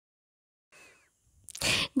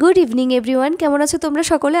Good evening everyone, কেমন আছো তোমরা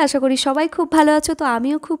সকলে? আশা করি সবাই খুব ভালো আছো। তো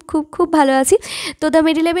আমিও খুব ভালো আছি। তো দ্য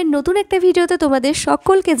মেডিল্যাবের নতুন একটা ভিডিওতে তোমাদের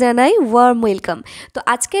সকলকে জানাই ওয়ার্ম ওয়েলকাম। তো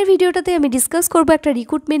আজকের ভিডিওটাতে আমি ডিসকাস করব একটা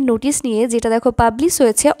রিক্রুটমেন্ট নোটিশ নিয়ে, যেটা দেখো পাবলিশ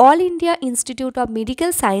হয়েছে all India institute of medical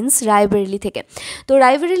science Raebareli থেকে। তো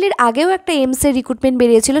রায়বেরেলির আগেও একটা এইমসের রিক্রুটমেন্ট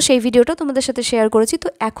বেরিয়েছিল, সেই ভিডিওটা তোমাদের সাথে শেয়ার করেছি। তো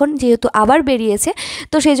এখন যেহেতু আবার বেরিয়েছে,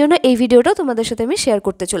 তো সেই জন্য এই ভিডিওটা তোমাদের সাথে আমি শেয়ার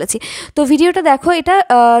করতে চলেছি। তো ভিডিওটা দেখো, এটা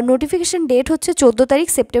নোটিফিকেশন ডেট হচ্ছে 14 তারিখ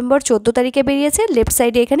সেপ্টেম্বর, 14 তারিখে বেরিয়েছে। লেফট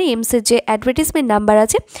সাইডে এখানে এইমসের যে অ্যাডভার্টিজমেন্ট নাম্বার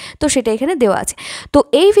আছে, তো সেটা এখানে দেওয়া আছে। তো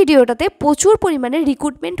এই ভিডিওটাতে প্রচুর পরিমাণে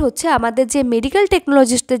রিক্রুটমেন্ট হচ্ছে আমাদের যে মেডিকেল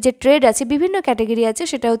টেকনোলজিস্টের যে ট্রেড আছে, বিভিন্ন ক্যাটাগরি আছে,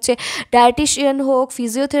 সেটা হচ্ছে ডায়েটিশিয়ান হোক,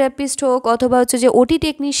 ফিজিওথেরাপিস্ট হোক, অথবা হচ্ছে যে ওটি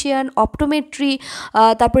টেকনিশিয়ান, অপটোমেট্রি,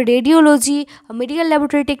 তারপর রেডিওলজি, মেডিকেল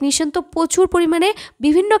ল্যাবরেটরি টেকনিশিয়ান। তো প্রচুর পরিমাণে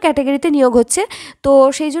বিভিন্ন ক্যাটাগরিতে নিয়োগ হচ্ছে। তো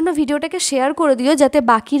সেই জন্য ভিডিওটাকে শেয়ার করে দিও, যাতে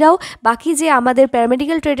বাকি যে আমাদের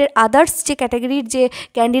প্যারামেডিক্যাল ট্রেডের আদার্স যে ক্যাটাগরির যে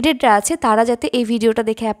ক্যান্ডিডেটরা আছে, তারা যাতে এই ভিডিওটা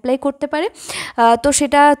দেখে অ্যাপ্লাই করতে পারে। তো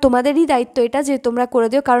সেটা তোমাদেরই দায়িত্ব এটা, যে তোমরা করে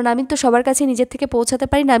দিও, কারণ আমি তো সবার কাছে নিজের থেকে পৌঁছাতে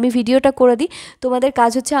পারি না। আমি ভিডিওটা করে দিই, তোমাদের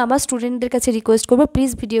কাজ হচ্ছে আমার স্টুডেন্টদের কাছে রিকোয়েস্ট করবো,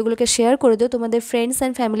 প্লিজ ভিডিওগুলোকে শেয়ার করে দিও তোমাদের ফ্রেন্ডস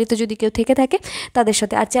অ্যান্ড ফ্যামিলিতে যদি কেউ থেকে থাকে তাদের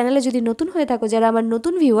সাথে। আর চ্যানেলে যদি নতুন হয়ে থাকো, যারা আমার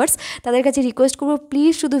নতুন ভিউয়ার্স, তাদের কাছে রিকোয়েস্ট করবো,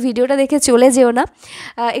 প্লিজ শুধু ভিডিওটা দেখে চলে যেও না,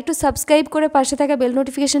 একটু সাবস্ক্রাইব করে পাশে থাকা বেল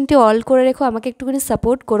নোটিফিকেশনটি অল করে রেখো, আমাকে একটুখানি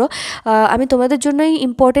সাপোর্ট করো। আমি তোমাদের জন্যই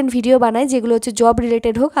ইম্পর্টেন্ট ভিডিও বানাই, যেগুলো হচ্ছে জব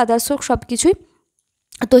রিলেটেড হোক, আদার্স হোক, সব কিছুই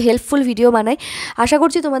তো হেল্পফুল ভিডিও বানাই। আশা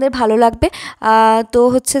করছি তোমাদের ভালো লাগবে। তো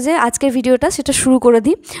হচ্ছে যে আজকের ভিডিওটা সেটা শুরু করে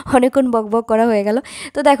দিই, অনেকক্ষণ বকবক করা হয়ে গেল।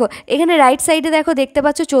 তো দেখো এখানে রাইট সাইডে দেখো দেখতে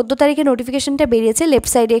পাচ্ছ 14 তারিখে নোটিফিকেশনটা বেরিয়েছে। লেফট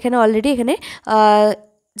সাইডে এখানে অলরেডি এখানে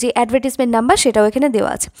যে অ্যাডভার্টিজমেন্ট নাম্বার সেটাও এখানে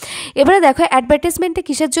দেওয়া আছে। এবারে দেখো অ্যাডভার্টিজমেন্টটা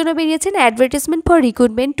কিসের জন্য বেরিয়েছে না, advertisement for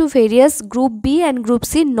recruitment to various group B and group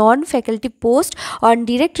C non faculty post on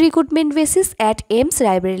direct recruitment basis at AIIMS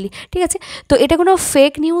Raebareli. ঠিক আছে, তো এটা কোনো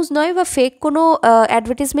ফেক নিউজ নয় বা ফেক কোনো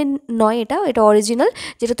অ্যাডভার্টিজমেন্ট নয়, এটা অরিজিনাল,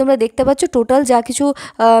 যেটা তোমরা দেখতে পাচ্ছ। টোটাল যা কিছু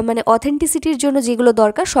মানে অথেন্টিসিটির জন্য যেগুলো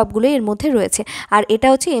দরকার সবগুলোই এর মধ্যে রয়েছে, আর এটা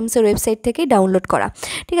হচ্ছে এইমসের ওয়েবসাইট থেকেই ডাউনলোড করা।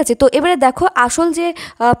 ঠিক আছে, তো এবারে দেখো আসল যে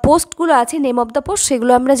পোস্টগুলো আছে, নেম অফ দ্য পোস্ট,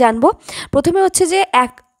 সেগুলো আমরা জানবো। প্রথমে হচ্ছে যে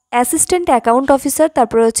অ্যাসিস্ট্যান্ট অ্যাকাউন্ট অফিসার,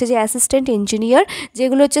 তারপরে হচ্ছে যে অ্যাসিস্ট্যান্ট ইঞ্জিনিয়ার,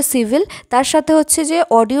 যেগুলো হচ্ছে সিভিল। তার সাথে হচ্ছে যে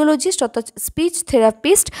অডিওলজিস্ট অর্থাৎ স্পিচ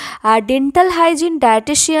থেরাপিস্ট, আর dental hygiene,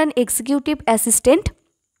 dietician, executive assistant.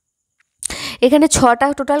 এখানে 6টা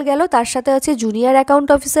টোটাল গেল। তার সাথে আছে junior account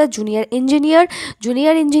officer, junior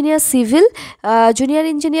engineer civil, junior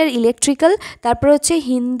engineer electrical, তারপর হচ্ছে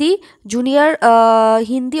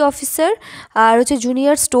হিন্দি অফিসার, আর হচ্ছে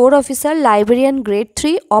junior store officer, librarian grade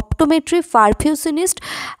 3, optometry, perfusionist,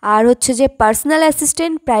 আর হচ্ছে যে personal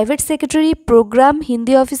assistant, private secretary, programme,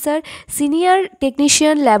 Hindi officer, senior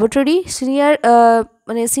technician laboratory, senior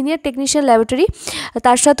technician laboratory,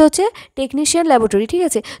 তার সাথে হচ্ছে টেকনিশিয়ান ল্যাবরেটরি। ঠিক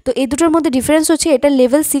আছে, তো এই দুটোর মধ্যে ডিফারেন্স হচ্ছে, এটা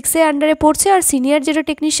লেভেল 6-এর আন্ডারে পড়ছে, আর সিনিয়র যেটা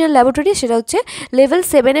টেকনিশিয়ান ল্যাবরেটরি সেটা হচ্ছে লেভেল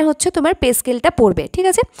 7-এ হচ্ছে তোমার পে স্কেলটা পড়বে। ঠিক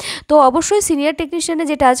আছে, তো অবশ্যই সিনিয়র টেকনিশিয়ানে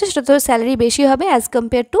যেটা আছে সেটা তো স্যালারি বেশি হবে অ্যাজ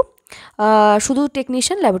কম্পেয়ার টু শুধু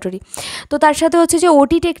টেকনিশিয়ান ল্যাবরেটরি। তো তার সাথে হচ্ছে যে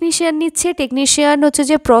ওটি টেকনিশিয়ান নিচ্ছে, টেকনিশিয়ান হচ্ছে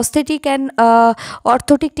যে প্রস্থেটিক অ্যান্ড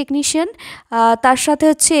অর্থোটিক টেকনিশিয়ান। তার সাথে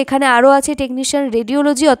হচ্ছে এখানে আরও আছে টেকনিশিয়ান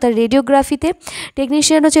রেডিওলজি অর্থাৎ রেডিওগ্রাফিতে,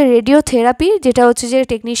 টেকনিশিয়ান হচ্ছে রেডিওথেরাপি, যেটা হচ্ছে যে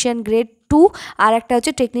টেকনিশিয়ান গ্রেড 2, আর একটা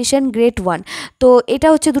হচ্ছে টেকনিশিয়ান গ্রেড 1। তো এটা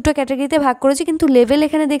হচ্ছে দুটো ক্যাটাগরিতে ভাগ করেছে, কিন্তু লেভেল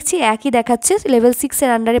এখানে দেখছি একই দেখাচ্ছে, লেভেল 6-এর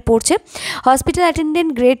আন্ডারে পড়ছে। Hospital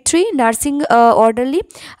attendant grade 3, nursing orderly,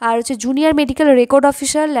 আর হচ্ছে junior medical record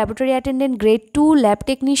officer, laboratory attendant grade 2, lab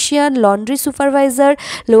technician, laundry supervisor,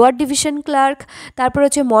 lower division clerk, তারপর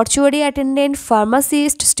হচ্ছে mortuary attendant,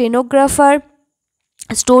 pharmacist, stenographer,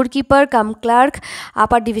 store keeper কাম ক্লার্ক,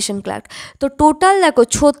 আপার ডিভিশন ক্লার্ক। তো টোটাল দেখো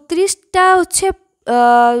 36টা হচ্ছে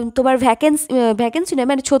তোমার ভ্যাকেন্সি নয়,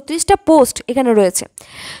 মানে 36টা পোস্ট এখানে রয়েছে।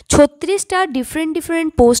 36টা ডিফারেন্ট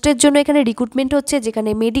পোস্টের জন্য এখানে রিক্রুটমেন্ট হচ্ছে, যেখানে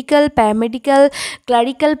মেডিকেল, প্যারামেডিক্যাল,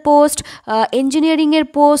 ক্লারিক্যাল পোস্ট, ইঞ্জিনিয়ারিংয়ের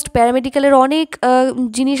পোস্ট, প্যারামেডিক্যালের অনেক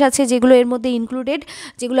জিনিস আছে যেগুলো এর মধ্যে ইনক্লুডেড,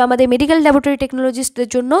 যেগুলো আমাদের মেডিকেল ল্যাবরেটরি টেকনোলজিস্টদের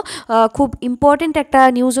জন্য খুব ইম্পর্টেন্ট একটা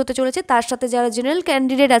নিউজ হতে চলেছে। তার সাথে যারা জেনারেল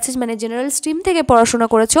ক্যান্ডিডেট আছে, মানে জেনারেল স্ট্রিম থেকে পড়াশোনা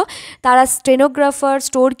করেছো, তারা স্টেনোগ্রাফার,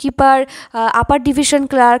 স্টোর কিপার, আপার division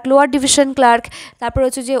clerk, lower division clerk, তারপর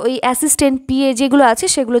হচ্ছে যে ওই অ্যাসিস্ট্যান্ট পিএ যেগুলো আছে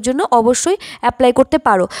সেগুলোর জন্য অবশ্যই অ্যাপ্লাই করতে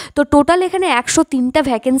পারো। তো টোটাল এখানে 103টা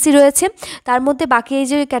ভ্যাকেন্সি রয়েছে। তার মধ্যে বাকি এই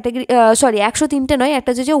যে ক্যাটাগরি 103টে নয়, একটা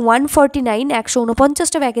হচ্ছে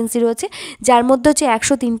 149টা ভ্যাকেন্সি রয়েছে, যার মধ্যে হচ্ছে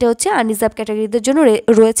 103টে হচ্ছে আনরিজার্ভ ক্যাটাগরিদের জন্য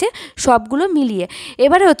রয়েছে, সবগুলো মিলিয়ে।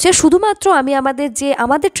 এবারে হচ্ছে শুধুমাত্র আমি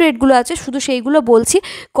আমাদের ট্রেডগুলো আছে শুধু সেইগুলো বলছি,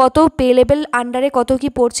 কত পে লেভেল আন্ডারে কত কি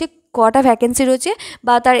পড়ছে, কটা ভ্যাকেন্সি রয়েছে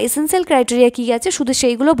বা তার এসেন্সিয়াল ক্রাইটেরিয়া কী আছে শুধু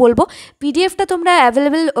সেইগুলো বলবো। পিডিএফটা তোমরা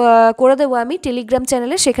অ্যাভেলেবেল করে দেবো আমি টেলিগ্রাম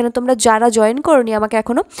চ্যানেলে, সেখানে তোমরা যারা জয়েন করোনি আমাকে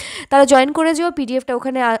এখনও তারা জয়েন করে যাও। পিডিএফটা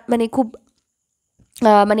ওখানে মানে খুব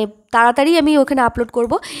মানে তাড়াতাড়ি আমি ওখানে আপলোড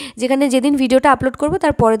করব, যেখানে যেদিন ভিডিওটা আপলোড করব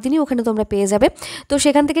তার পরের দিনই ওখানে তোমরা পেয়ে যাবে। তো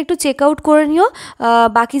সেখান থেকে একটু চেক আউট করে নিও।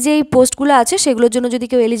 বাকি যেই পোস্টগুলো আছে সেগুলোর জন্য যদি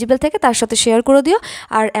কেউ এলিজিবল থাকে তার সাথে শেয়ার করে দিও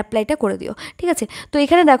আর অ্যাপ্লাইটা করে দিও, ঠিক আছে। তো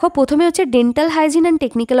এখানে দেখো প্রথমে হচ্ছে dental hygiene and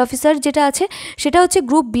technical officer যেটা আছে সেটা হচ্ছে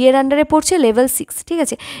গ্রুপ বি এর আন্ডারে পড়ছে, লেভেল 6, ঠিক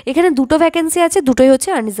আছে। এখানে দুটো ভ্যাকেন্সি আছে, দুটোই হচ্ছে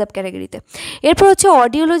আনরিজার্ভ ক্যাটাগরিতে। এরপর হচ্ছে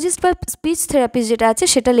অডিওলজিস্ট বা স্পিচ থেরাপিস্ট যেটা আছে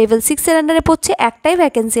সেটা লেভেল 6 এর আন্ডারে পড়ছে, একটাই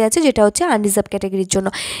ভ্যাকেন্সি আছে যেটা হচ্ছে আনরিজার্ভ ক্যাটাগরির জন্য।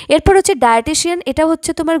 এরপর হচ্ছে ডায়েটিশিয়ান, এটা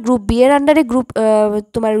হচ্ছে তোমার গ্রুপ বি এর আন্ডারে,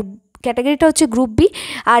 তোমার ক্যাটাগরিটা হচ্ছে গ্রুপ বি,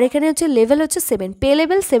 আর এখানে হচ্ছে লেভেল হচ্ছে 7, পে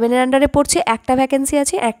লেভেল 7 এর আন্ডারে পড়ছে, একটা ভ্যাকেন্সি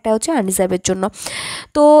আছে, একটা হচ্ছে আনরিজার্ভের জন্য।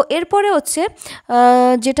 তো এরপরে হচ্ছে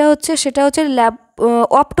যেটা হচ্ছে সেটা হচ্ছে ল্যাব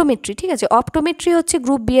অপটোমেট্রি, ঠিক আছে। অপটোমেট্রি হচ্ছে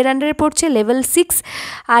গ্রুপ বি এর আন্ডারে পড়ছে, লেভেল 6,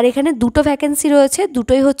 আর এখানে দুটো ভ্যাকেন্সি রয়েছে,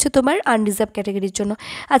 দুটোই হচ্ছে তোমার আনরিজার্ভ ক্যাটাগরির জন্য।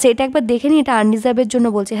 আচ্ছা এটা একবার দেখে নিই, এটা আনরিজার্ভের জন্য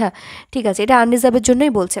বলছে, হ্যাঁ ঠিক আছে, এটা আনরিজার্ভের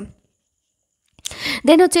জন্যই বলছে।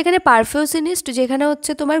 দেন হচ্ছে এখানে পারফিউশনিস্ট, যেখানে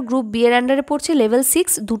হচ্ছে তোমার গ্রুপ বি এর আন্ডারে পড়ছে, লেভেল 6,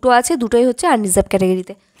 দুটো আছে, দুটোই হচ্ছে আনরিজার্ভ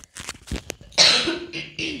ক্যাটাগরিতে।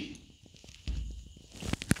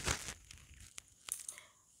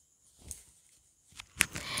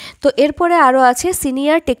 তো এরপরে আরও আছে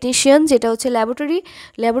সিনিয়র টেকনিশিয়ান, যেটা হচ্ছে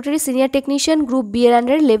laboratory senior technician, group B এর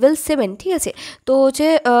আন্ডারে, লেভেল 7, ঠিক আছে। তো হচ্ছে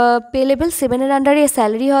পে লেভেল 7 এর আন্ডারে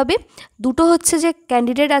স্যালারি হবে। দুটো হচ্ছে যে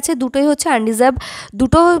ক্যান্ডিডেট আছে দুটোই হচ্ছে আনরিজার্ভ,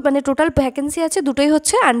 দুটো মানে টোটাল ভ্যাকেন্সি আছে, দুটোই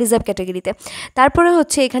হচ্ছে আনরিজার্ভ ক্যাটাগরিতে। তারপরে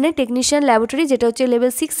হচ্ছে এখানে টেকনিশিয়ান ল্যাবরেটরি, যেটা হচ্ছে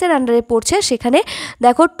লেভেল 6 এর আন্ডারে পড়ছে, সেখানে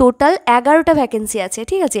দেখো টোটাল 11টা ভ্যাকেন্সি আছে,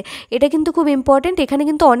 ঠিক আছে। এটা কিন্তু খুব ইম্পর্টেন্ট, এখানে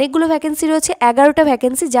কিন্তু অনেকগুলো ভ্যাকেন্সি রয়েছে, 11টা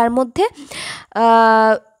ভ্যাকেন্সি, যার মধ্যে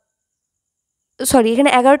এখানে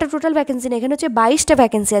 11টা টোটাল ভ্যাকেন্সি না, এখানে হচ্ছে 22টা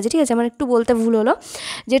ভ্যাকেন্সি আছে, ঠিক আছে, আমার একটু বলতে ভুল হলো।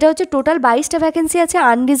 যেটা হচ্ছে টোটাল 22টা ভ্যাকেন্সি আছে,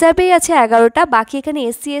 আনরিজার্ভেই আছে 11টা, বাকি এখানে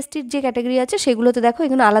এসসি এসটির যে ক্যাটাগরি আছে সেগুলোতে দেখো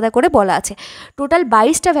এখানে আলাদা করে বলা আছে। টোটাল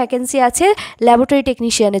 22টা ভ্যাকেন্সি আছে ল্যাবরেটরি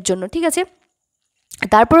টেকনিশিয়ানের জন্য, ঠিক আছে।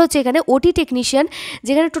 তারপর হচ্ছে এখানে ওটি টেকনিশিয়ান,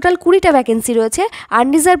 যেখানে টোটাল 20টা ভ্যাকেন্সি রয়েছে,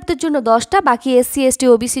 আনরিজার্ভদের জন্য 10টা, বাকি এসসি এসটি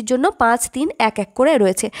ওবিসির জন্য 5, 3, 1 করে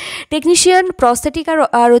রয়েছে। টেকনিশিয়ান প্রস্থেটিক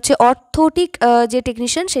আর হচ্ছে অর্থোটিক যে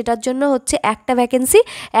টেকনিশিয়ান সেটার জন্য হচ্ছে একটা ভ্যাকেন্সি,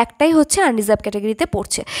 একটাই হচ্ছে আনরিজার্ভ ক্যাটাগরিতে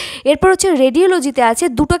পড়ছে। এরপর হচ্ছে রেডিওলজিতে আছে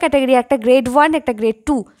দুটো ক্যাটাগরি, একটা গ্রেড 1, একটা গ্রেড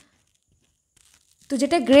 2। তো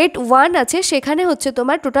যেটা গ্রেড 1 আছে সেখানে হচ্ছে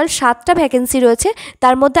তোমার টোটাল 7টা ভ্যাকেন্সি রয়েছে,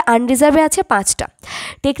 তার মধ্যে আনরিজার্ভে আছে 5টা।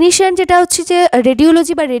 টেকনিশিয়ান যেটা হচ্ছে যে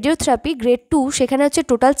রেডিওলজি বা রেডিওথেরাপি গ্রেড 2, সেখানে হচ্ছে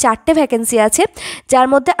টোটাল 4টে ভ্যাকেন্সি আছে, যার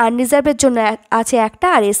মধ্যে আনরিজার্ভের জন্য আছে একটা,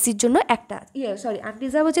 আর এসসির জন্য একটা,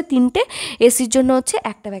 আনরিজার্ভ হচ্ছে 3টে, এসসির জন্য হচ্ছে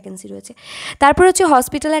একটা ভ্যাকেন্সি রয়েছে। তারপর হচ্ছে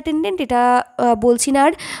হসপিটাল অ্যাটেন্ডেন্ট, এটা বলছি না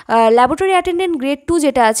আর। ল্যাবরেটরি অ্যাটেন্ডেন্ট গ্রেড 2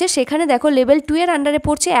 যেটা আছে সেখানে দেখো লেভেল 2 এর আন্ডারে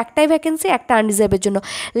পড়ছে, একটাই ভ্যাকেন্সি, একটা আনরিজার্ভের জন্য।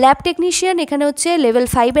 ল্যাব টেকনিশিয়ান এখানে হচ্ছে লেভেল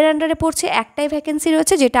 5 এর আন্ডারে পড়ছে, একটাই ভ্যাকেন্সি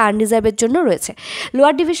রয়েছে, যেটা আনরিজার্ভের জন্য রয়েছে।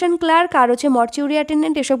 লোয়ার ডিভিশন ক্লার্ক আর হচ্ছে মর্চুরি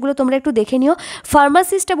অ্যাটেন্ডেন্ট, এসবগুলো তোমরা একটু দেখে নিও।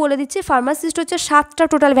 ফার্মাসিস্টটা বলে দিচ্ছি, ফার্মাসিস্ট হচ্ছে 7টা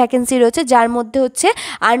টোটাল ভ্যাকেন্সি রয়েছে, যার মধ্যে হচ্ছে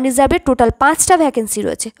আনরিজার্ভের টোটাল 5টা ভ্যাকেন্সি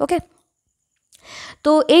রয়েছে, ওকে।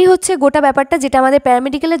 তো এই হচ্ছে গোটা ব্যাপারটা, যেটা আমাদের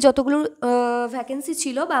প্যারামেডিক্যালের যতগুলো ভ্যাকেন্সি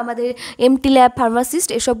ছিল বা আমাদের এমটি ল্যাব, ফার্মাসিস্ট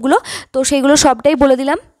এসবগুলো, তো সেইগুলো সবটাই বলে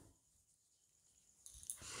দিলাম।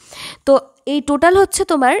 তো এই টোটাল হচ্ছে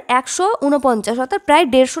তোমার 149, অর্থাৎ প্রায়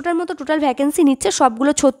 150টার মতো টোটাল ভ্যাকেন্সি নিচ্ছে,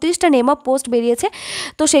 সবগুলো 36টা নেম অফ পোস্ট বেরিয়েছে,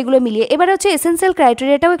 তো সেগুলো মিলিয়ে। এবার হচ্ছে এসেন্সিয়াল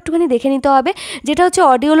ক্রাইটেরিয়াটাও একটুখানি দেখে নিতে হবে, যেটা হচ্ছে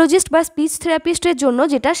অডিওলজিস্ট বা স্পিচ থেরাপিস্টের জন্য,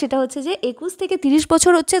 সেটা হচ্ছে যে 21 থেকে 30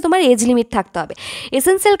 বছর হচ্ছে তোমার এজ লিমিট থাকতে হবে।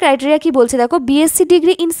 এসেন্সিয়াল ক্রাইটেরিয়া কি বলছে দেখো, BSc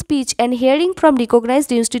degree in speech and hearing from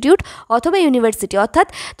recognised institute অথবা ইউনিভার্সিটি, অর্থাৎ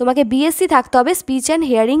তোমাকে বিএসসি থাকতে হবে স্পিচ অ্যান্ড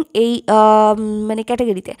হিয়ারিং এই মানে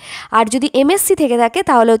ক্যাটাগরিতে। আর যদি এমএসসি থেকে থাকে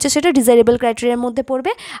তাহলে হচ্ছে সেটা ডিজাইরেবল ক্রাইটেরিয়ার মধ্যে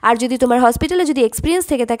পড়বে, আর যদি তোমার হসপিটালে যদি এক্সপিরিয়েন্স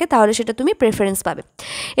থেকে থাকে তাহলে সেটা তুমি প্রেফারেন্স পাবে।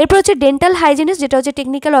 এরপর হচ্ছে ডেন্টাল হাইজিনিস্ট, যেটা হচ্ছে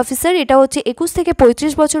টেকনিক্যাল অফিসার, এটা হচ্ছে 21 থেকে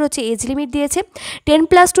 35 বছর হচ্ছে এজ লিমিট দিয়েছে,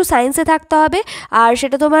 10+2 সায়েন্সে থাকতে হবে, আর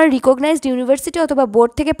সেটা তোমার রিকগনাইজড ইউনিভার্সিটি অথবা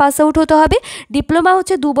বোর্ড থেকে পাস আউট হতে হবে। ডিপ্লোমা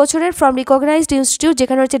হচ্ছে 2 বছরের ফ্রম রিকগনাইজড ইনস্টিটিউট,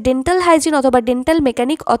 যেখানে হচ্ছে ডেন্টাল হাইজিন অথবা ডেন্টাল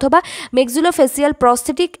মেকানিক অথবা মেক্সিলোফেসিয়াল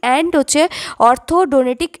প্রস্থেটিক অ্যান্ড হচ্ছে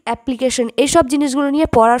অর্থোডোনেটিক অ্যাপ্লিকেশন, এইসব জিনিসগুলো নিয়ে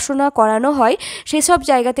পড়াশোনা করানো হয়, সেসব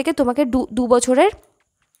জায়গা থেকে তোমাকে 2 বছরের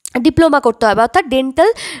ডিপ্লোমা করতে হবে, অর্থাৎ ডেন্টাল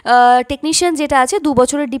টেকনিশিয়ান যেটা আছে 2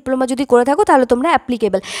 বছরের ডিপ্লোমা যদি করে থাকো তাহলে তোমরা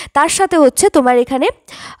অ্যাপ্লিকেবল। তার সাথে হচ্ছে তোমার এখানে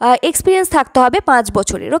এক্সপিরিয়েন্স থাকতে হবে 5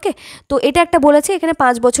 বছরের। ওকে, তো এটা একটা বলেছে এখানে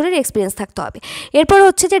 5 বছরের এক্সপিরিয়েন্স থাকতে হবে। এরপর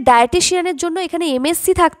হচ্ছে যে ডায়েটিশিয়ানের জন্য এখানে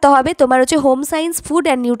এমএসসি থাকতে হবে, তোমার হচ্ছে হোম সায়েন্স, ফুড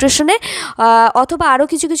অ্যান্ড নিউট্রিশনে, অথবা আরও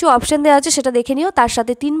কিছু কিছু অপশান দেওয়া আছে সেটা দেখে নিও। তার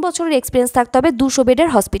সাথে 3 বছরের এক্সপিরিয়েন্স থাকতে হবে 200 বেডের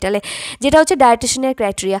হসপিটালে, যেটা হচ্ছে ডায়েটিশিয়ানের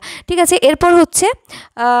ক্রাইটেরিয়া। ঠিক আছে, এরপর হচ্ছে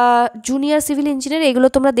জুনিয়র সিভিল ইঞ্জিনিয়ার, এগুলো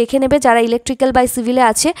তোমরা দেখে নেবে, যারা ইলেকট্রিক্যাল বাই সিভিলে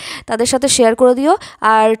আছে তাদের সাথে শেয়ার করে দিও।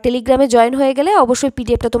 আর টেলিগ্রামে জয়েন হয়ে গেলে অবশ্যই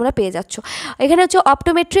পিডিএফটা তোমরা পেয়ে যাচ্ছ। এখানে হচ্ছে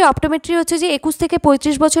অপটোমেট্রি হচ্ছে যে 21 থেকে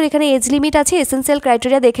 35 বছর, এখানে এজ লিমিট আছে। এসেন্সিয়াল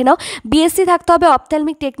ক্রাইটেরিয়া দেখে নাও, বিএসসি থাকতে হবে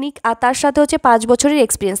অপথ্যালমিক টেকনিক, আর তার সাথে হচ্ছে 5 বছরের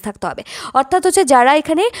এক্সপিরিয়েন্স থাকতে হবে। অর্থাৎ হচ্ছে যারা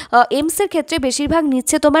এখানে এইমসের ক্ষেত্রে বেশিরভাগ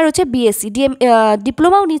নিচ্ছে তোমার হচ্ছে বিএসসি,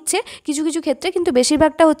 ডিপ্লোমাও নিচ্ছে কিছু কিছু ক্ষেত্রে, কিন্তু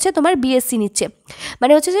বেশিরভাগটা হচ্ছে তোমার বিএসসি নিচ্ছে।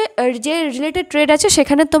 মানে হচ্ছে যে রিলেটেড ট্রেড আছে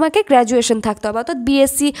সেখানে তোমাকে গ্র্যাজুয়েশন থাকতে হবে, অর্থাৎ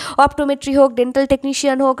বিএসসি অপটোমেট্রি হোক, ডেন্টাল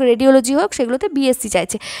টেকনিশিয়ান হোক, রেডিওলজি হোক, সেগুলোতে বিএসসি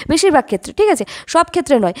চাইছে বেশিরভাগ ক্ষেত্রে। ঠিক আছে, সব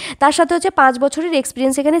ক্ষেত্রে নয়। তার সাথে হচ্ছে 5 বছরের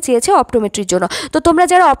এক্সপিরিয়েন্স এখানে চেয়েছে অপটোমেট্রির জন্য। তো তোমরা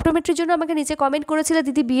যারা অপটোমেট্রির জন্য আমাকে নিচে কমেন্ট করেছিলে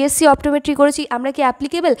দিদি বিএসসি অপটোমেট্রি করেছি, আমরা কি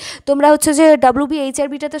অ্যাপ্লিকেবল? তোমরা হচ্ছে যে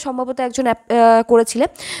WBHRBটাতে সম্ভবত একজন করেছিলে,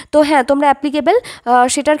 তো হ্যাঁ তোমরা অ্যাপ্লিকেবল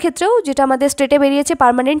সেটার ক্ষেত্রেও, যেটা আমাদের স্টেটে বেরিয়েছে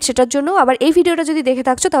পার্মানেন্ট, সেটার জন্য। আবার এই ভিডিওটা যদি দেখে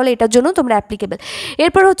থাকছো তাহলে এটার জন্য তোমরা অ্যাপ্লিকেবল।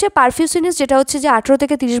 এরপর হচ্ছে পারফিউশনিস্ট, যেটা হচ্ছে যে 18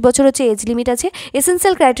 থেকে 30 বছর হচ্ছে এজ লিমিট আছে।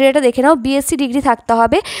 এসেন্সিয়াল ক্রাইটেরিয়াটা দেখে নাও, বিএসসি ডিগ্রি থাকতে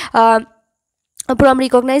হবে ফ্রম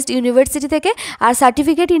রিকগনাইজড ইউনিভার্সিটি থেকে, আর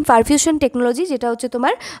সার্টিফিকেট ইন পারফিউশন টেকনোলজি, যেটা হচ্ছে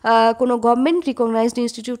তোমার কোনো গভর্নমেন্ট রিকগনাইজড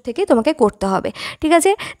ইনস্টিটিউট থেকে তোমাকে করতে হবে। ঠিক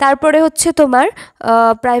আছে, তারপরে হচ্ছে তোমার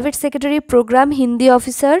private secretary programme, Hindi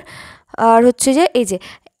officer, আর হচ্ছে যে এই যে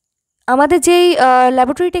আমাদের যেই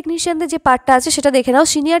ল্যাবরেটরি টেকনিশিয়ানদের যে পার্টটা আছে সেটা দেখে নাও।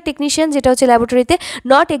 সিনিয়র টেকনিশিয়ান, যেটা হচ্ছে ল্যাবরেটরিতে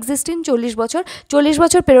নট এক্সিস্টিং 40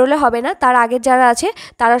 বছর পেরোলে হবে না, তার আগের যারা আছে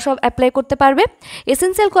তারা সব অ্যাপ্লাই করতে পারবে।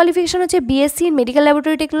 এসেন্সিয়াল কোয়ালিফিকেশন হচ্ছে BSc in medical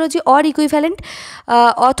laboratory technology or equivalent,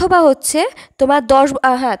 অথবা হচ্ছে তোমার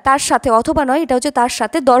তার সাথে, অথবা নয়, এটা হচ্ছে তার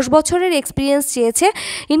সাথে 10 বছরের এক্সপিরিয়েন্স চেয়েছে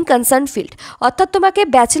ইন কনসার্ন ফিল্ড। অর্থাৎ তোমাকে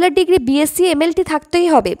ব্যাচেলার ডিগ্রি বিএসসি এমএলটি থাকতেই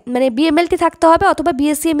হবে, মানে বিএমএলটি থাকতে হবে অথবা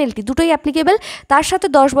বিএসসি এমএলটি দুটোই অ্যাপ্লিকেবল, তার সাথে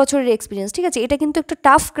 10 বছরের এক্সপিরিয়েন্স। ঠিক আছে, এটা কিন্তু একটা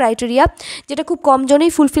টাফ ক্রাইটেরিয়া, যেটা খুব কম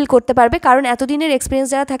জনেই ফুলফিল করতে পারবে, কারণ এতদিনের এক্সপিরিয়েন্স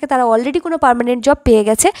যারা থাকে তারা অলরেডি কোনো পার্মানেন্ট জব পেয়ে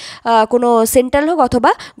গেছে, কোনো সেন্ট্রাল হোক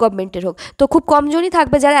অথবা গভর্নমেন্টের হোক। তো খুব কম জনই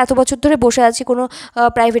থাকবে যারা এত বছর ধরে বসে আছে কোনো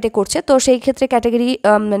প্রাইভেটে করছে, তো সেই ক্ষেত্রে ক্যাটাগরি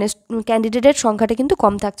মানে ক্যান্ডিডেটের সংখ্যাটা কিন্তু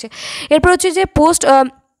কম থাকছে। এরপর হচ্ছে যে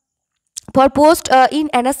ফর পোস্ট ইন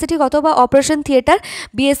অ্যানাস্থেটিক অথবা অপারেশন থিয়েটার,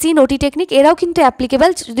 বিএসসি ইন ওটি টেকনিক, এরাও কিন্তু অ্যাপ্লিকেবল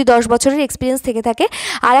যদি 10 বছরের এক্সপিরিয়েন্স থেকে থাকে।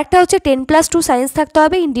 আর একটা হচ্ছে 10+2 সায়েন্স থাকতে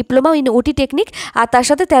হবে ইন ডিপ্লোমা ইন ওটি টেকনিক, আর তার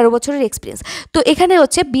সাথে 13 বছরের এক্সপিরিয়েন্স। তো এখানে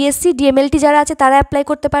হচ্ছে বিএসসি ডিএমএলটি যারা আছে তারা অ্যাপ্লাই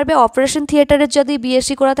করতে পারবে। অপারেশন থিয়েটারের যদি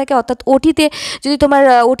বিএসসি করা থাকে, অর্থাৎ ওটিতে যদি তোমার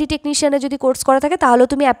ওটি টেকনিশিয়ানের যদি কোর্স করা থাকে তাহলেও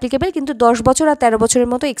তুমি অ্যাপ্লিকেবল, কিন্তু 10 বছর আর 13 বছরের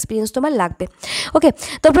মতো এক্সপিরিয়েন্স তোমার লাগবে। ওকে,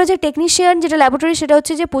 তারপরে যে টেকনিশিয়ান যেটা ল্যাবরেটরি, সেটা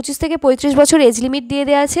হচ্ছে যে 25 থেকে 35 বছর এজ লিমিট দিয়ে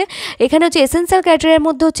দেওয়া আছে। এখানে হচ্ছে এসেন্সিয়াল ক্রাইটেরিয়ার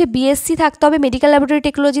মধ্যে হচ্ছে বিএসসি থাকতে হবে মেডিকেল ল্যাবরেটরি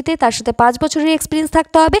টেকনোলজিতে, তার সাথে 5 বছরের এক্সপিরিয়েন্স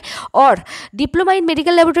থাকতে হবে, or diploma in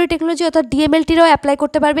medical laboratory technology অর্থাৎ ডিএমএলটিরও অ্যাপ্লাই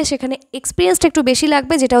করতে পারবে, সেখানে এক্সপিরিয়েন্সটা একটু বেশি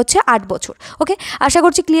লাগবে, যেটা হচ্ছে 8 বছর। ওকে, আশা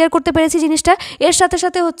করছি ক্লিয়ার করতে পেরেছি জিনিসটা। এর সাথে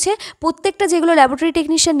সাথে হচ্ছে প্রত্যেকটা যেগুলো ল্যাবরেটরি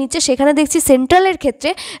টেকনিশিয়ান নিচ্ছে সেখানে দেখছি সেন্ট্রালের ক্ষেত্রে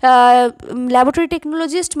ল্যাবরেটরি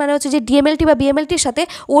টেকনোলজিস্ট মানে হচ্ছে যে ডিএমএলটি বা বিএমএলটির সাথে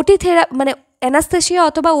ওটি মানে অ্যানাস্থেশিয়া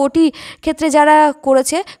অথবা ওটি ক্ষেত্রে যারা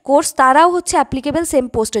করেছে কোর্স তারাও হচ্ছে অ্যাপ্লিকেবল সেম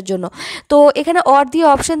পোস্টের জন্য। তো এখানে অর দিয়ে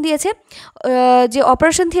অপশন দিয়েছে যে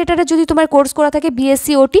অপারেশন থিয়েটারে যদি তোমার কোর্স করা থাকে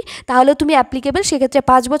বিএসসি ওটি তাহলে তুমি অ্যাপ্লিকেবল, সেক্ষেত্রে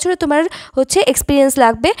 5 বছরে তোমার হচ্ছে এক্সপিরিয়েন্স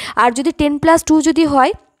লাগবে। আর যদি 10+2 যদি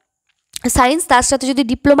হয় সায়েন্স, তার সাথে যদি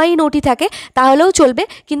ডিপ্লোমা ইন ওটি থাকে তাহলেও চলবে,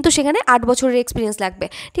 কিন্তু সেখানে 8 বছরের এক্সপিরিয়েন্স লাগবে।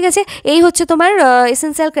 ঠিক আছে, এই হচ্ছে তোমার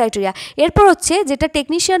এসেন্সিয়াল ক্রাইটেরিয়া। এরপর হচ্ছে যেটা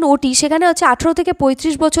টেকনিশিয়ান ওটি, সেখানে হচ্ছে 18 থেকে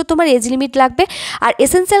 35 বছর তোমার এজ লিমিট লাগবে। আর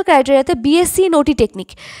এসেন্সিয়াল ক্রাইটেরিয়াতে বিএসসি ইন ওটি টেকনিক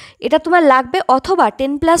এটা তোমার লাগবে, অথবা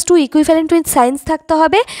 10+2 ইকুইভ্যালেন্ট উইথ সায়েন্স থাকতে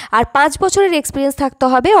হবে, আর 5 বছরের এক্সপিরিয়েন্স থাকতে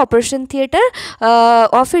হবে operation theatre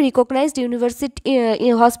of A recognised university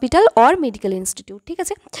hospital or medical institute. ঠিক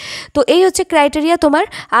আছে, তো এই হচ্ছে ক্রাইটেরিয়া তোমার।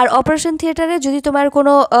 আর অপারেশন থিয়েটারে যদি তোমার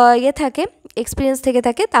কোনো থাকে এক্সপিরিয়েন্স থেকে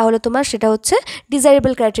থাকে তাহলে তোমার সেটা হচ্ছে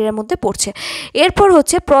ডিজাইরেবল ক্রাইটেরিয়ার মধ্যে পড়ছে। এরপর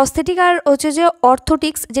হচ্ছে প্রস্থেটিক আর হচ্ছে যে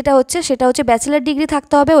অর্থোটিক্স যেটা হচ্ছে সেটা হচ্ছে ব্যাচেলার ডিগ্রি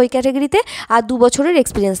থাকতে হবে ওই ক্যাটাগরিতে, আর 2 বছরের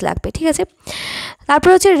এক্সপিরিয়েন্স লাগবে। ঠিক আছে, তারপর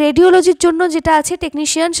হচ্ছে রেডিওলজির জন্য যেটা আছে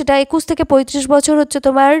টেকনিশিয়ান, সেটা 21 থেকে 35 বছর হচ্ছে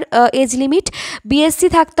তোমার এজ লিমিট, বিএসসি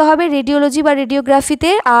থাকতে হবে রেডিওলজি বা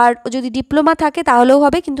রেডিওগ্রাফিতে, আর যদি ডিপ্লোমা থাকে তাহলেও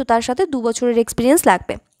হবে, কিন্তু তার সাথে 2 বছরের এক্সপিরিয়েন্স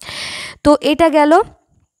লাগবে। তো এটা গেল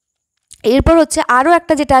এরপর হচ্ছে আরও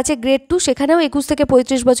একটা যেটা আছে গ্রেড 2, সেখানেও 21 থেকে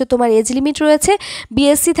 35 বছর তোমার এজ লিমিট রয়েছে।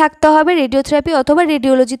 বিএসসি থাকতে হবে রেডিওথেরাপি অথবা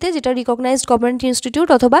রেডিওলজিতে, যেটা রিকগনাইজড গভর্নমেন্ট ইনস্টিটিউট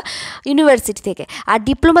অথবা ইউনিভার্সিটি থেকে। আর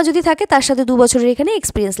ডিপ্লোমা যদি থাকে তার সাথে 2 বছরের এখানে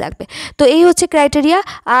এক্সপিরিয়েন্স লাগবে। তো এই হচ্ছে ক্রাইটেরিয়া।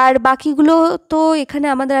 আর বাকিগুলো তো এখানে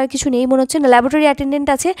আমাদের আর কিছু নেই মনে হচ্ছে না। ল্যাবরেটরি অ্যাটেন্ডেন্ট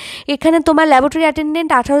আছে, এখানে তোমার ল্যাবরেটরি অ্যাটেন্ডেন্ট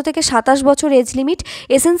 18 থেকে 27 বছর এজ লিমিট।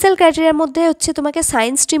 এসেনশিয়াল ক্রাইটেরিয়ার মধ্যে হচ্ছে তোমাকে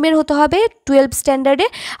সায়েন্স স্ট্রিমের হতে হবে 12 স্ট্যান্ডার্ডে,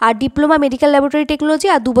 আর ডিপ্লোমা মেডিকেল ল্যাবরেটরি টেকনোলজি,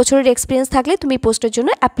 আর 2 বছরের এক্সপিরিয়েন্স থাকলে তুমি পোস্টের জন্য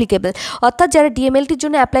অ্যাপ্লিকেবল। অর্থাৎ যারা ডিএমএলটির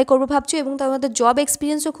জন্য অ্যাপ্লাই করবো ভাবছো এবং তোমাদের জব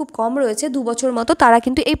এক্সপিরিয়েন্সও খুব কম রয়েছে 2 বছর মতো, তারা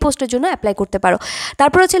কিন্তু এই পোস্টের জন্য অ্যাপ্লাই করতে পারো।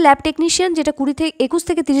 তারপর হচ্ছে ল্যাব টেকনিশিয়ান, যেটা 21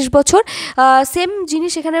 থেকে 30 বছর। সেম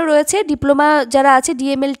জিনিস এখানেও রয়েছে, ডিপ্লোমা যারা আছে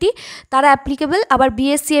ডিএমএলটি তারা অ্যাপ্লিকেবল, আবার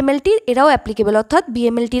বিএসসি এমএলটি এরাও অ্যাপ্লিকেবল, অর্থাৎ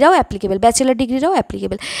বিএমএলটিরাও অ্যাপ্লিকেবল, ব্যাচেলার ডিগ্রিরাও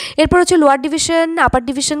অ্যাপ্লিকেবল। এরপর হচ্ছে লোয়ার ডিভিশন, আপার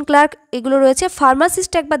ডিভিশন ক্লার্ক, এগুলো রয়েছে।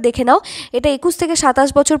 ফার্মাসিস্ট একবার দেখে নাও, এটা 21 থেকে 27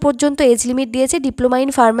 বছর পর্যন্ত এজ লিমিট দিয়েছে, ডিপ্লোমা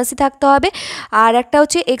ইন ফার্মাসি থাকতে হবে, আর একটা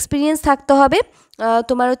হচ্ছে এক্সপিরিয়েন্স থাকতে হবে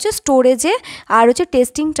তোমার হচ্ছে স্টোরেজে, আর হচ্ছে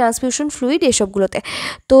টেস্টিং ট্রান্সফিউশন ফ্লুইড এসবগুলোতে।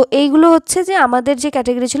 তো এইগুলো হচ্ছে যে আমাদের যে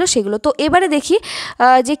ক্যাটাগরি ছিল সেগুলো। তো এবারে দেখি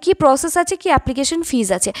যে কি প্রসেস আছে, কি অ্যাপ্লিকেশন ফিজ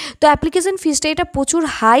আছে। তো অ্যাপ্লিকেশন ফিজটা এটা প্রচুর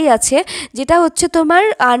হাই আছে, যেটা হচ্ছে তোমার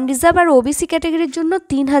আনরিজার্ভ আর ওবিসি ক্যাটাগরির জন্য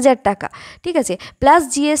 3000 টাকা, ঠিক আছে, প্লাস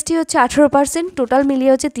জিএসটি হচ্ছে 18%, টোটাল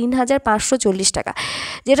মিলিয়ে হচ্ছে 3540 টাকা,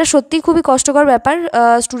 যেটা সত্যিই খুবই কষ্টকর ব্যাপার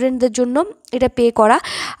স্টুডেন্টদের জন্য এটা পে করা।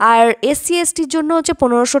 আর এসসি এসটির জন্য হচ্ছে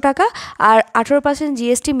 1500 টাকা, আর 18%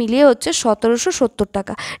 জিএসটি মিলিয়ে হচ্ছে 1770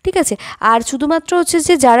 টাকা, ঠিক আছে। আর শুধুমাত্র হচ্ছে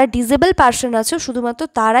যে যারা ডিসেবল পার্সন আছে শুধুমাত্র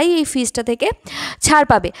তারাই এই ফিজটা থেকে ছাড়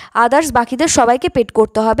পাবে, আদার্স বাকিদের সবাইকে পেড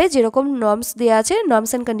করতে হবে, যেরকম নর্মস দেওয়া আছে,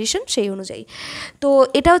 নর্মস অ্যান্ড কন্ডিশন সেই অনুযায়ী। তো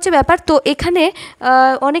এটা হচ্ছে ব্যাপার। তো এখানে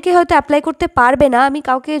অনেকে হয়তো অ্যাপ্লাই করতে পারবে না, আমি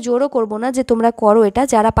কাউকে জোরও করব না যে তোমরা করো, এটা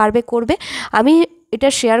যারা পারবে করবে। আমি এটা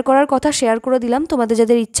শেয়ার করার কথা শেয়ার করে দিলাম, তোমাদের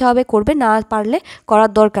যাদের ইচ্ছা হবে করবে, না পারলে করার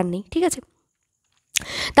দরকার নেই, ঠিক আছে।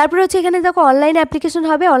 তারপরে হচ্ছে এখানে দেখো অনলাইন অ্যাপ্লিকেশন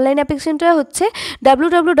হবে। অনলাইন অ্যাপ্লিকেশনটা হচ্ছে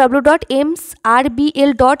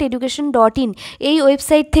www.aimsrbl.education.in এই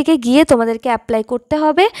ওয়েবসাইট থেকে গিয়ে তোমাদেরকে অ্যাপ্লাই করতে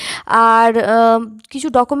হবে, আর কিছু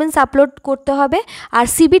ডকুমেন্টস আপলোড করতে হবে, আর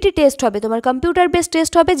সিবিটি টেস্ট হবে, তোমার কম্পিউটার বেস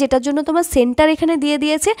টেস্ট হবে, যেটার জন্য তোমার সেন্টার এখানে দিয়ে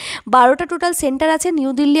দিয়েছে। 12টা টোটাল সেন্টার আছে,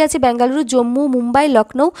 নিউ দিল্লি আছে, বেঙ্গালুরু, জম্মু, মুম্বাই,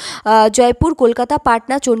 লখনৌ, জয়পুর, কলকাতা,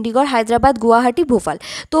 পাটনা, চণ্ডীগড়, হায়দ্রাবাদ, গুয়াহাটি, ভোপাল।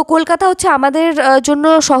 তো কলকাতা হচ্ছে আমাদের জন্য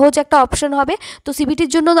সহজ একটা অপশন হবে। তো সিবিটির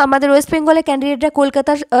জন্য আমাদের ওয়েস্ট বেঙ্গলের ক্যান্ডিডেটরা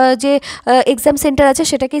কলকাতার যে এক্সাম সেন্টার আছে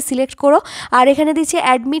সেটাকেই সিলেক্ট করো। আর এখানে দিচ্ছে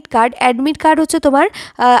অ্যাডমিট কার্ড। অ্যাডমিট কার্ড হচ্ছে তোমার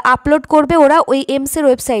আপলোড করবে ওরা ওই এইমসের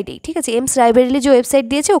ওয়েবসাইটেই, ঠিক আছে, এইমস রাইবারেলি যে ওয়েবসাইট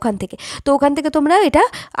দিয়েছে ওখান থেকে। তো ওখান থেকে তোমরা এটা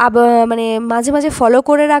মানে মাঝে মাঝে ফলো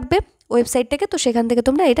করে রাখবে ওয়েবসাইটটাকে, তো সেখান থেকে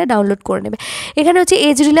তোমরা এটা ডাউনলোড করে নেবে। এখানে হচ্ছে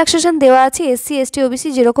এজ রিল্যাক্সেশন দেওয়া আছে, এসসি এসটি ওবিসি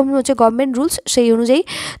যেরকম হচ্ছে গভর্নমেন্ট রুলস সেই অনুযায়ী।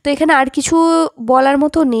 তো এখানে আর কিছু বলার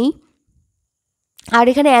মতো নেই। আর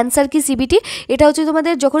এখানে অ্যান্সার কি সিবিটি, এটা হচ্ছে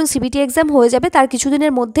তোমাদের যখন সিবিটি এক্সাম হয়ে যাবে তার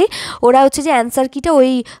কিছুদিনের মধ্যেই ওরা হচ্ছে যে অ্যান্সার কিটা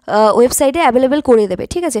ওই ওয়েবসাইটে অ্যাভেলেবেল করে দেবে,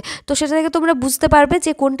 ঠিক আছে। তো সেটা থেকে তোমরা বুঝতে পারবে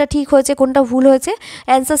যে কোনটা ঠিক হয়েছে কোনটা ভুল হয়েছে,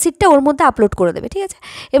 অ্যান্সার শিটটা ওর মধ্যে আপলোড করে দেবে, ঠিক আছে।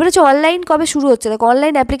 এবার হচ্ছে অনলাইন কবে শুরু হচ্ছে, দেখো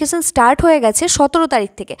অনলাইন অ্যাপ্লিকেশন স্টার্ট হয়ে গেছে 17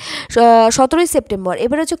 তারিখ থেকে, 17ই সেপ্টেম্বর।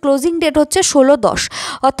 এবার হচ্ছে ক্লোজিং ডেট হচ্ছে 16/10,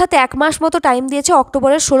 অর্থাৎ 1 মাস মতো টাইম দিয়েছে,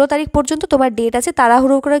 অক্টোবরের 16 তারিখ পর্যন্ত তোমার ডেট আছে।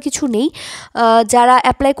 তাড়াহুড়ো করার কিছু নেই, যারা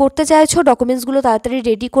অ্যাপ্লাই করতে চাইছো ডকুমেন্টসগুলো তাড়াতাড়ি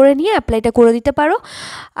রেডি করে নিয়ে অ্যাপ্লাইটা করে দিতে পারো।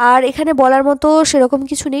 আর এখানে বলার মতো সেরকম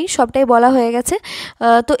কিছু নেই, সবটাই বলা হয়ে গেছে।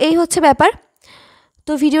 তো এই হচ্ছে ব্যাপার।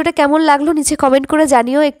 তো ভিডিওটা কেমন লাগলো নিচে কমেন্ট করে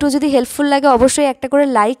জানিও। একটু যদি হেল্পফুল লাগে অবশ্যই একটা করে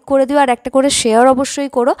লাইক করে দিও, আর একটা করে শেয়ার অবশ্যই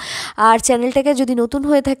করো। আর চ্যানেলটাকে যদি নতুন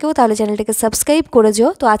হয়ে থাকেও তাহলে চ্যানেলটাকে সাবস্ক্রাইব করে যেও।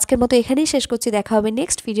 তো আজকের মতো এখানেই শেষ করছি, দেখা হবে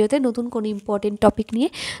নেক্সট ভিডিওতে নতুন কোনো ইম্পর্টেন্ট টপিক নিয়ে।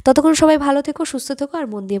 ততক্ষণ সবাই ভালো থেকো, সুস্থ থেকো, আর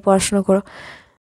মন দিয়ে পড়াশোনা করো।